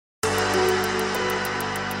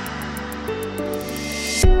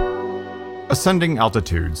Ascending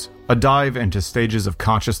Altitudes, a dive into stages of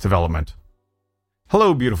conscious development.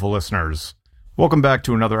 Hello, beautiful listeners. Welcome back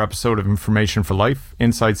to another episode of Information for Life,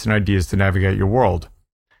 Insights and Ideas to Navigate Your World.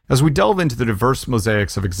 As we delve into the diverse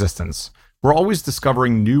mosaics of existence, we're always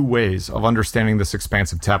discovering new ways of understanding this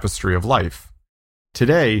expansive tapestry of life.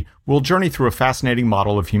 Today, we'll journey through a fascinating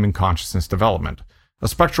model of human consciousness development, a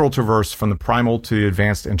spectral traverse from the primal to the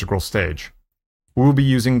advanced integral stage. We will be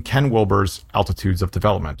using Ken Wilber's Altitudes of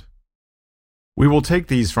Development. We will take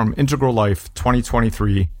these from Integral Life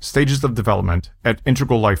 2023 Stages of Development at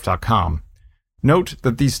integrallife.com. Note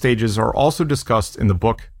that these stages are also discussed in the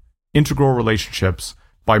book Integral Relationships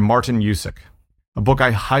by Martin Yusick, a book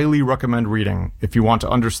I highly recommend reading if you want to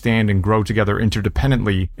understand and grow together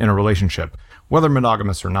interdependently in a relationship, whether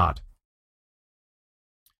monogamous or not.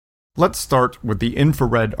 Let's start with the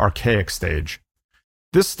infrared archaic stage.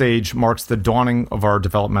 This stage marks the dawning of our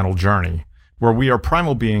developmental journey, where we are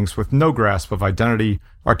primal beings with no grasp of identity,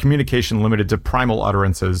 our communication limited to primal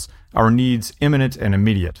utterances, our needs imminent and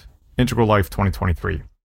immediate. Integral Life 2023.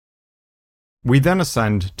 We then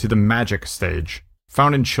ascend to the magic stage,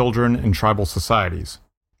 found in children and tribal societies.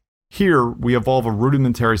 Here, we evolve a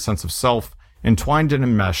rudimentary sense of self, entwined and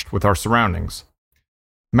enmeshed with our surroundings.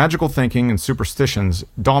 Magical thinking and superstitions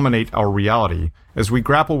dominate our reality as we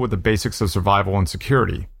grapple with the basics of survival and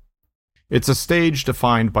security. It's a stage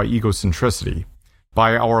defined by egocentricity,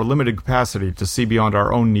 by our limited capacity to see beyond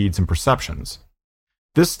our own needs and perceptions.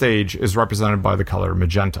 This stage is represented by the color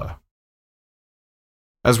magenta.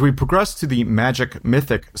 As we progress to the magic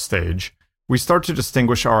mythic stage, we start to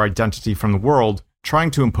distinguish our identity from the world,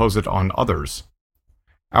 trying to impose it on others.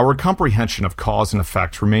 Our comprehension of cause and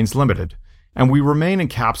effect remains limited, and we remain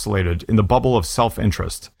encapsulated in the bubble of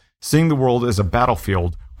self-interest, seeing the world as a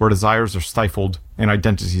battlefield where desires are stifled and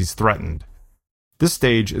identities threatened. This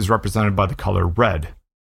stage is represented by the color red.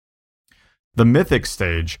 The mythic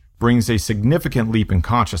stage brings a significant leap in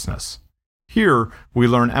consciousness. Here, we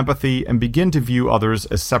learn empathy and begin to view others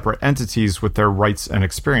as separate entities with their rights and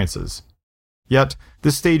experiences. Yet,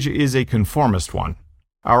 this stage is a conformist one,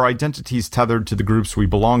 our identities tethered to the groups we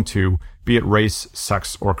belong to, be it race,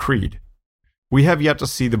 sex, or creed. We have yet to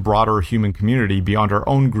see the broader human community beyond our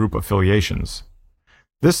own group affiliations.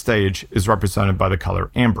 This stage is represented by the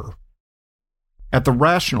color amber. At the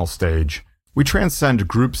rational stage, we transcend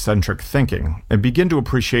group-centric thinking and begin to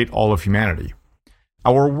appreciate all of humanity.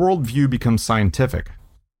 Our worldview becomes scientific.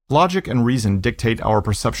 Logic and reason dictate our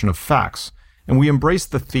perception of facts, and we embrace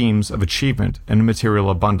the themes of achievement and material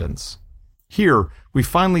abundance. Here, we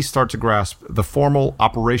finally start to grasp the formal,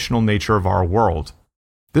 operational nature of our world.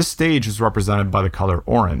 This stage is represented by the color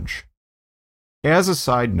orange. As a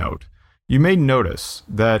side note, you may notice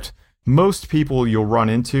that most people you'll run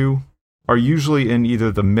into are usually in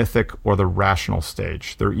either the mythic or the rational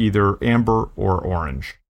stage. They're either amber or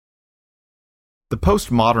orange. The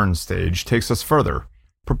postmodern stage takes us further,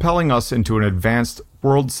 propelling us into an advanced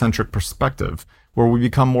world-centric perspective where we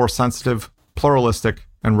become more sensitive, pluralistic,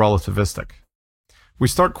 and relativistic. We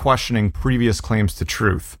start questioning previous claims to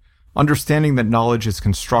truth, understanding that knowledge is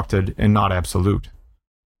constructed and not absolute.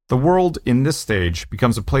 The world in this stage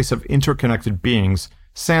becomes a place of interconnected beings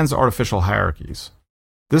sans artificial hierarchies.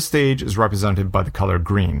 This stage is represented by the color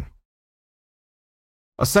green.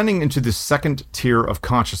 Ascending into the second tier of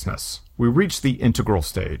consciousness, we reach the integral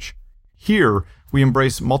stage. Here, we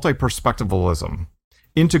embrace multi-perspectivalism,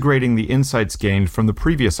 integrating the insights gained from the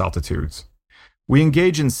previous altitudes. We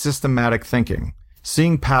engage in systematic thinking,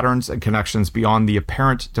 seeing patterns and connections beyond the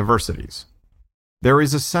apparent diversities. There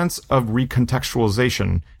is a sense of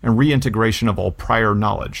recontextualization and reintegration of all prior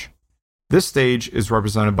knowledge. This stage is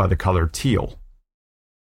represented by the color teal.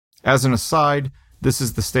 As an aside, this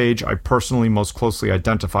is the stage I personally most closely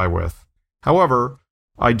identify with. However,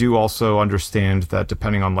 I do also understand that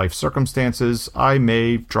depending on life circumstances, I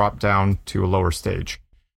may drop down to a lower stage,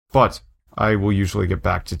 but I will usually get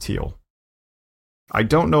back to teal. I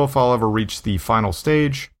don't know if I'll ever reach the final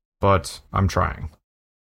stage, but I'm trying.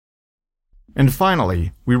 And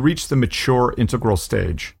finally, we reach the mature integral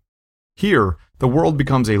stage. Here, the world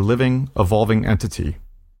becomes a living, evolving entity.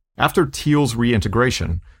 After teal's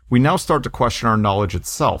reintegration, we now start to question our knowledge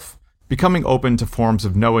itself, becoming open to forms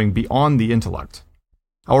of knowing beyond the intellect.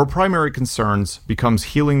 Our primary concerns becomes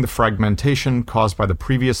healing the fragmentation caused by the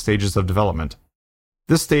previous stages of development.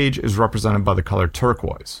 This stage is represented by the color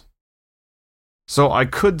turquoise. So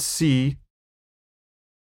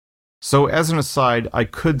as an aside, I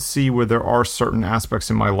could see where there are certain aspects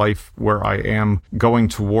in my life where I am going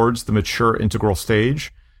towards the mature integral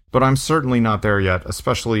stage, but I'm certainly not there yet,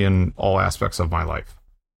 especially in all aspects of my life.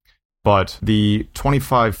 but the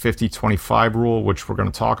 25-50-25 rule, which we're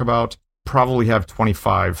going to talk about, probably have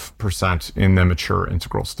 25% in the mature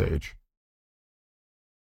integral stage.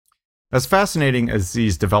 As fascinating as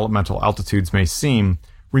these developmental altitudes may seem,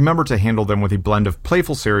 remember to handle them with a blend of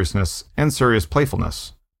playful seriousness and serious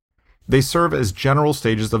playfulness. They serve as general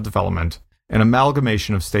stages of development, an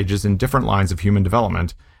amalgamation of stages in different lines of human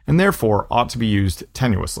development, and therefore ought to be used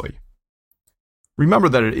tenuously. Remember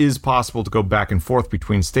that it is possible to go back and forth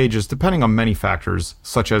between stages depending on many factors,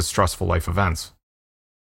 such as stressful life events.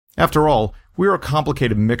 After all, we are a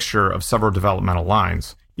complicated mixture of several developmental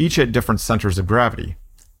lines, each at different centers of gravity.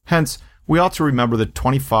 Hence, we ought to remember the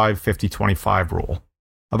 25-50-25 rule.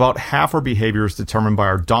 About half our behavior is determined by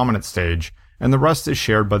our dominant stage, and the rest is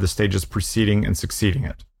shared by the stages preceding and succeeding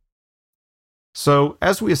it. So,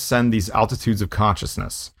 as we ascend these altitudes of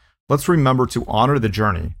consciousness, let's remember to honor the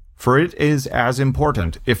journey, for it is as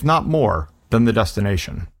important, if not more, than the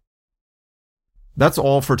destination. That's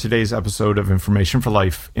all for today's episode of Information for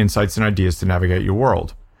Life, Insights and Ideas to Navigate Your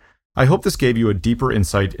World. I hope this gave you a deeper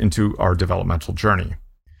insight into our developmental journey.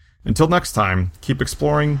 Until next time, keep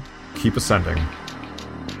exploring, keep ascending.